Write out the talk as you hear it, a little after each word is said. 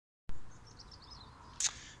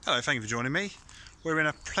Hello, thank you for joining me. We're in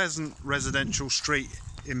a pleasant residential street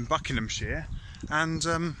in Buckinghamshire and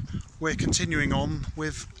we're continuing on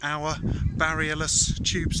with our Barrierless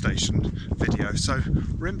tube station video. So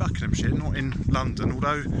we're in Buckinghamshire, not in London,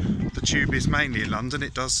 although the tube is mainly in London.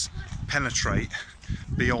 It does penetrate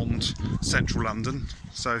beyond central London,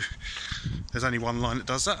 so there's only one line that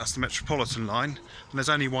does that, that's the Metropolitan line, and there's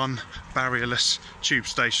only one Barrierless tube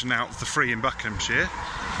station out of the three in Buckinghamshire.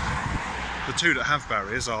 The two that have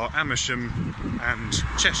barriers are Aylesbury and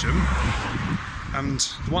Chesham, and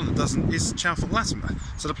the one that doesn't is Chalfont Latimer.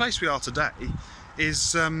 So the place we are today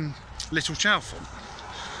is Little Chalfont.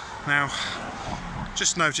 Now,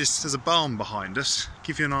 just noticed there's a barn behind us.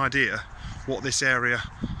 Give you an idea what this area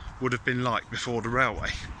would have been like before the railway.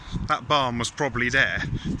 That barn was probably there.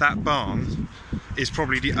 That barn is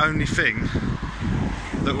probably the only thing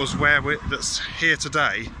that was that's here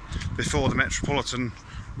today before the Metropolitan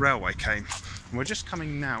railway came. And we're just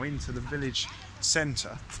coming now into the village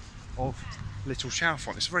centre of Little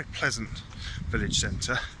Chalfont. It's a very pleasant village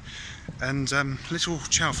centre, and Little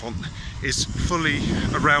Chalfont is fully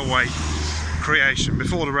a railway creation.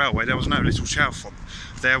 Before the railway there was no Little Chalfont.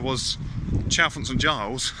 There was Chalfont St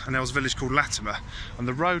Giles and there was a village called Latimer, and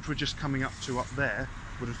the road we're just coming up to up there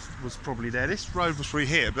was probably there. This road was through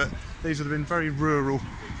here, but these would have been very rural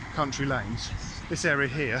country lanes. This area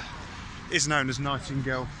here is known as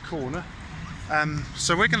Nightingale Corner.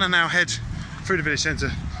 So we're going to now head through the village centre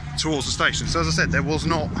towards the station. So as I said, there was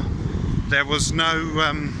no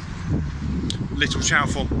Little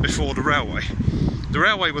Chalfont before the railway. The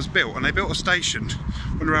railway was built, and they built a station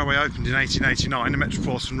when the railway opened in 1889, the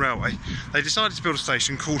Metropolitan Railway. They decided to build a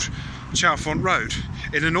station called Chalfont Road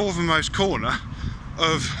in the northernmost corner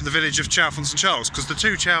of the village of Chalfont St Giles, because the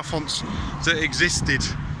two Chalfonts that existed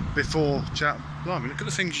before Blimey, look at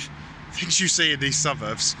the things you see in these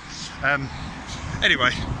suburbs.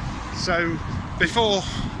 Anyway, so before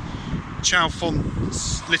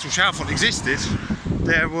Little Chalfont existed,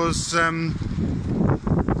 there was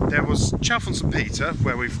Chalfont St Peter,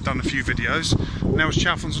 where we've done a few videos, and there was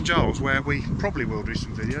Chalfont St Giles, where we probably will do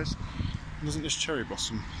some videos. Doesn't this cherry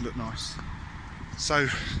blossom look nice? So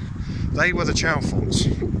they were the Chalfonts.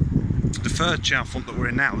 The third Chalfont that we're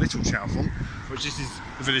in now, Little Chalfont, which is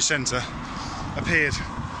the village centre, appeared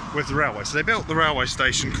with the railway. So they built the railway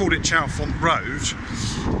station, called it Chalfont Road,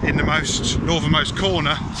 in the northernmost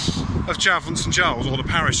corner of Chalfont St Giles, or the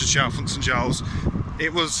parish of Chalfont St Giles.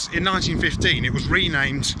 It was in 1915. It was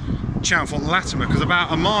renamed Chalfont Latimer, because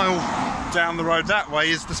about a mile down the road that way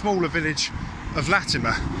is the smaller village of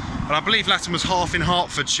Latimer, and I believe Latimer's half in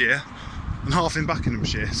Hertfordshire and half in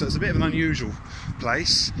Buckinghamshire, so it's a bit of an unusual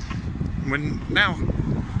place. We're now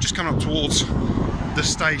just coming up towards the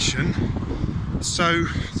station. So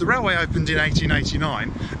the railway opened in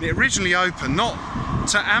 1889. It originally opened not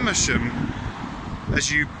to Aylesbury, as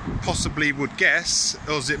you possibly would guess,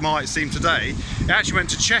 or as it might seem today. It actually went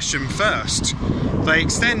to Chesham first. They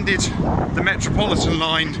extended the Metropolitan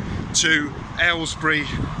line to Aylesbury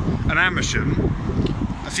and Aylesbury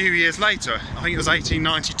a few years later. I think it was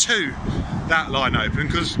 1892 that line opened,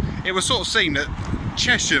 because it was sort of seen that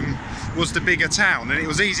Chesham was the bigger town and it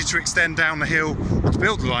was easy to extend down the hill, or to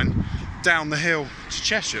build the line down the hill to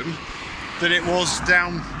Chesham than it was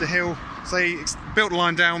down the hill. So they built the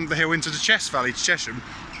line down the hill into the Valley to Chesham,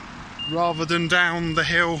 rather than down the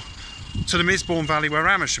hill to the Misbourne Valley where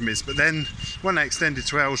Aylesbury is. But then when they extended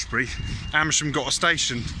to Aylesbury, Aylesbury got a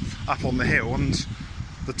station up on the hill, and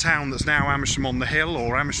the town that's now Aylesbury on the Hill,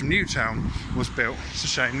 or Aylesbury New Town, was built. It's a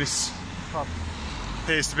shame this pub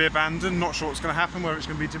appears to be abandoned. Not sure what's going to happen, whether it's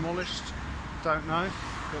going to be demolished, don't know.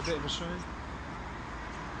 Got a bit of a shame.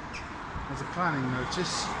 There's a planning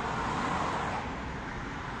notice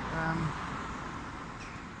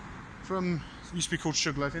from, used to be called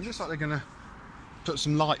Sugarloaf Inn. Looks like they're going to put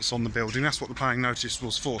some lights on the building. That's what the planning notice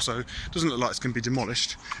was for, so it doesn't look like it's going to be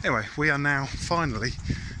demolished. Anyway, we are now, finally,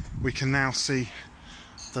 we can now see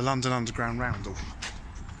the London Underground Roundel,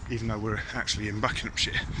 even though we're actually in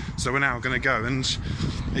Buckinghamshire. So we're now going to go and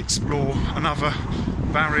explore another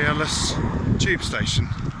barrierless tube station.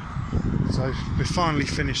 So we've finally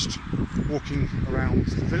finished walking around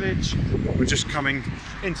the village. We're just coming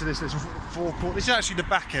into this little forecourt. This is actually the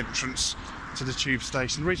back entrance to the tube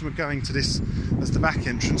station. The reason we're going to this as the back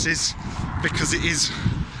entrance is because it is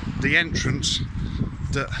the entrance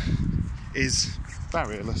that is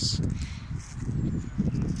barrierless.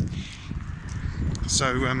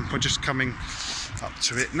 So we're just coming up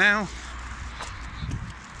to it now,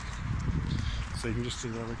 so you can just see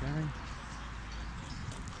where we're going.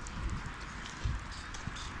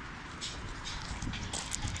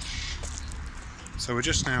 So we're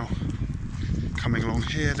just now coming along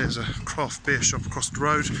here, there's a craft beer shop across the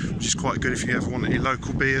road, which is quite good if you ever want any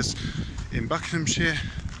local beers in Buckinghamshire.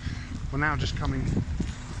 We're now just coming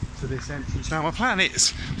to this entrance. Now my plan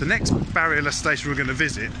is, the next Barrierless station we're going to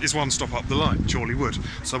visit is one stop up the line, Chorley Wood,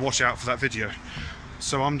 so watch out for that video.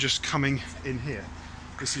 So I'm just coming in here.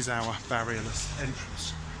 This is our Barrierless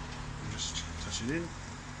entrance. I'm just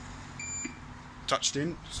touched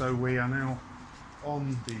in, so we are now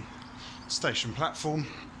on the station platform.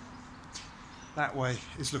 That way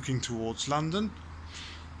is looking towards London,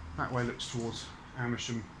 that way looks towards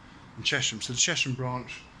Amersham and Chesham. So the Chesham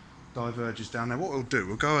branch diverges down there. What we'll do,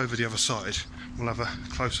 we'll go over the other side, we'll have a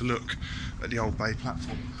closer look at the Old Bay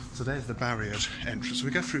platform. So there's the barriered entrance. So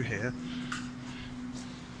we go through here,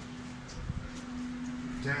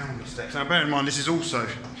 down the steps. Now bear in mind, this is also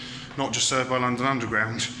not just served by London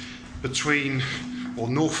Underground. Between, or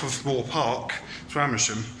north of Moor Park to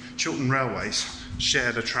Amersham, Chiltern Railways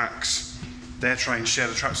share the tracks. Their trains share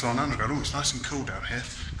the tracks along Underground. Oh, it's nice and cool down here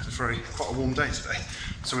because it's quite a warm day today.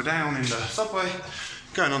 So we're down in the subway,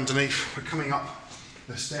 going underneath. We're coming up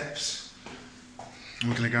the steps. And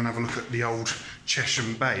we're going to go and have a look at the old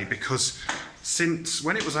Chesham Bay, because since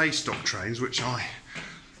when it was A-stock trains, which I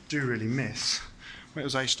do really miss, when it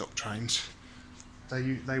was A-stock trains,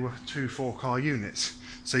 they were 2 4-car units,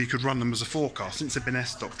 so you could run them as a 4-car. Since they've been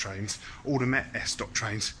S-stock trains, all the Met S-stock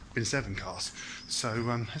trains have been 7 cars. So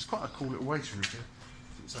it's quite a cool little waiting room here.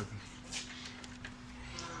 It's open.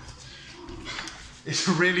 It's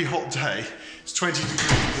a really hot day. It's 20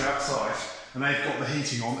 degrees outside, and they've got the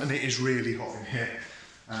heating on, and it is really hot in here.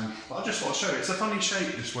 But I just want to show you. It's a funny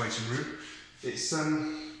shape, this waiting room. It's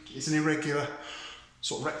an irregular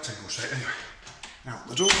sort of rectangle shape. Anyway, out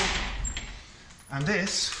the door. And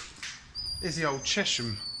this is the old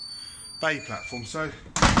Chesham Bay platform. So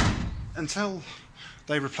until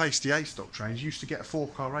they replaced the A-stock trains, you used to get a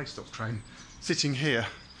 4-car A-stock train sitting here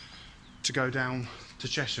to go down to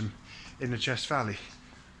Chesham in the Chess Valley.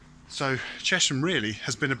 So Chesham really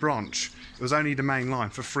has been a branch. It was only the main line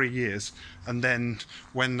for 3 years, and then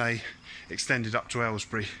when they extended up to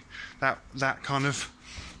Aylesbury, that kind of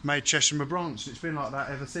made Chesham a branch. It's been like that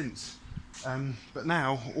ever since. But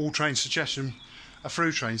now all trains to Chesham are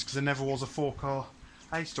through trains, because there never was a 4-car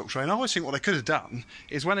A-stock train. I always think what they could have done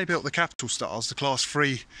is, when they built the capital stars, the class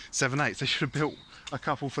 3 7/8, they should have built a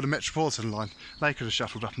couple for the Metropolitan line. They could have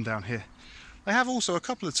shuttled up and down here. They have also a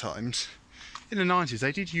couple of times in the 90s,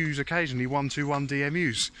 they did use occasionally 121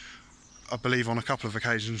 DMUs, I believe, on a couple of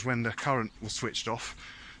occasions when the current was switched off.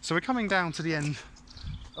 So we're coming down to the end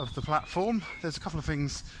of the platform. There's a couple of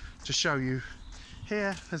things to show you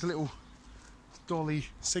here. There's a little dolly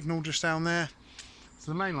signal just down there.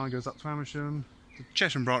 So the main line goes up to Amersham, the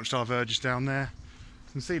Chesham branch diverges down there.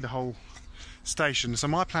 You can see the whole station. So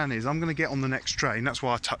my plan is, I'm going to get on the next train, that's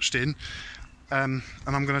why I touched in, and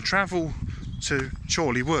I'm going to travel to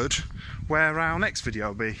Chorley Wood, where our next video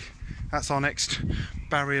will be. That's our next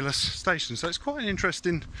barrierless station. So it's quite an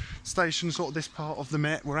interesting station, sort of this part of the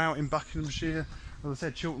Met. We're out in Buckinghamshire. As I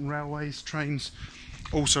said, Chiltern Railways trains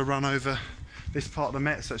also run over this part of the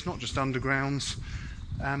Met, so it's not just undergrounds.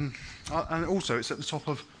 And also it's at the top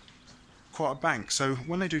of quite a bank, so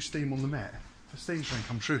when they do steam on the Met, if a steam train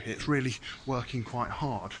comes through here, it's really working quite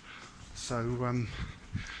hard. So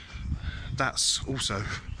that's also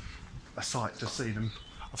a sight to see them.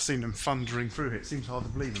 I've seen them thundering through here. It seems hard to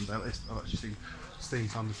believe them, but I've actually seen steam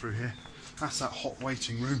thunder through here. That's that hot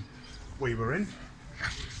waiting room we were in.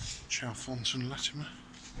 Chalfont Latimer.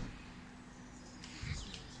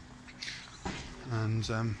 And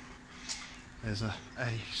there's a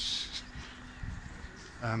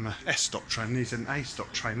S-stock train. Needs an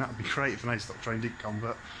A-stock train. That would be great if an A-stock train did come,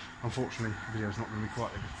 but unfortunately the video's not going to be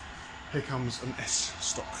quite good. Here comes an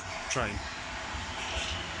S-stock train.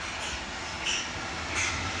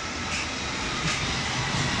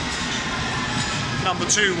 Number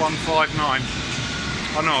 2159.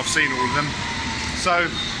 I know I've seen all of them. So,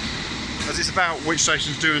 as it's about which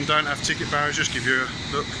stations do and don't have ticket barriers, just give you a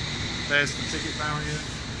look. There's the ticket barrier.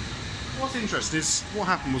 What's interesting is, what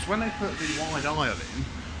happened was, when they put the wide aisle in,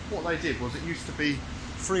 what they did was, it used to be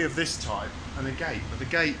 3 of this type and a gate, but the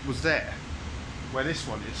gate was there, where this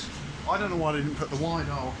one is. I don't know why they didn't put the wide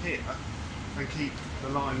aisle here and keep the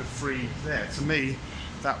line of 3 there. To me,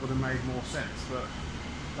 that would have made more sense, but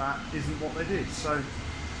that isn't what they did. So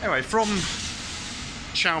anyway, from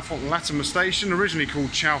Chalfont Latimer station, originally called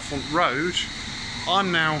Chalfont Road,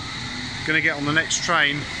 I'm now going to get on the next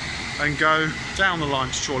train and go down the line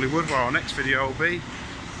to Chorley Wood, where our next video will be,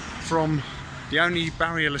 from the only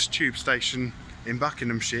barrierless tube station in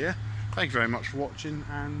Buckinghamshire. Thank you very much for watching,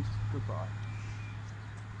 and goodbye.